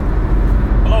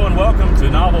welcome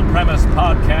to Novel Premise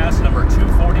Podcast number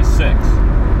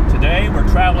 246. Today we're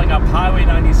traveling up Highway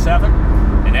 97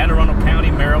 in Anne Arundel County,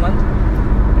 Maryland,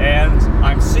 and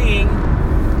I'm seeing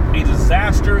a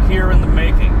disaster here in the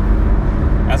making.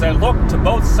 As I look to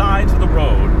both sides of the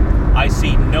road, I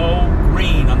see no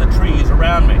green on the trees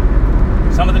around me.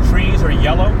 Some of the trees are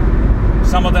yellow,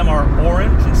 some of them are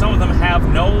orange, and some of them have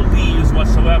no leaves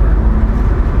whatsoever.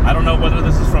 I don't know whether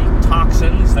this is from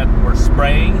toxins that we're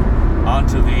spraying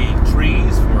onto the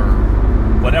trees for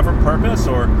whatever purpose,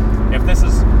 or if this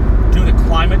is due to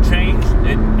climate change.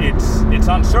 It's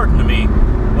uncertain to me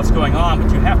what's going on,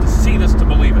 but you have to see this to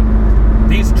believe it.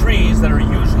 These trees that are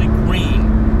usually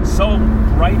green, so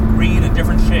bright green in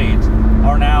different shades,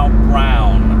 are now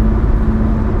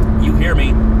brown. You hear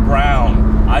me?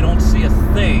 Brown. I don't see a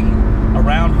thing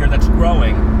around here that's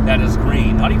growing that is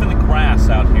green. Not even the grass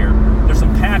out here. There's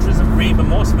some patches of green, but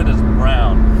most of it is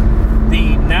brown.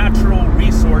 The Natural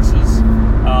Resources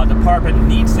Department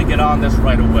needs to get on this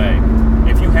right away.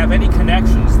 If you have any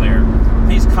connections there,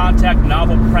 please contact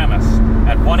Novel Premise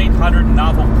at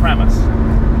 1-800-NOVEL-PREMISE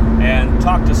and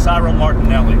talk to Cyril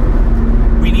Martinelli.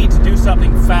 We need to do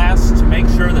something fast to make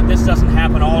sure that this doesn't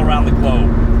happen all around the globe.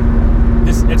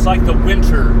 It's like the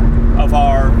winter of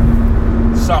our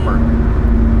summer.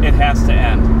 It has to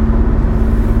end.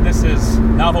 This is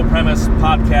Novel Premise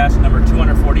Podcast number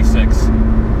 246.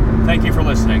 Thank you for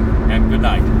listening, and good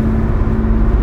night.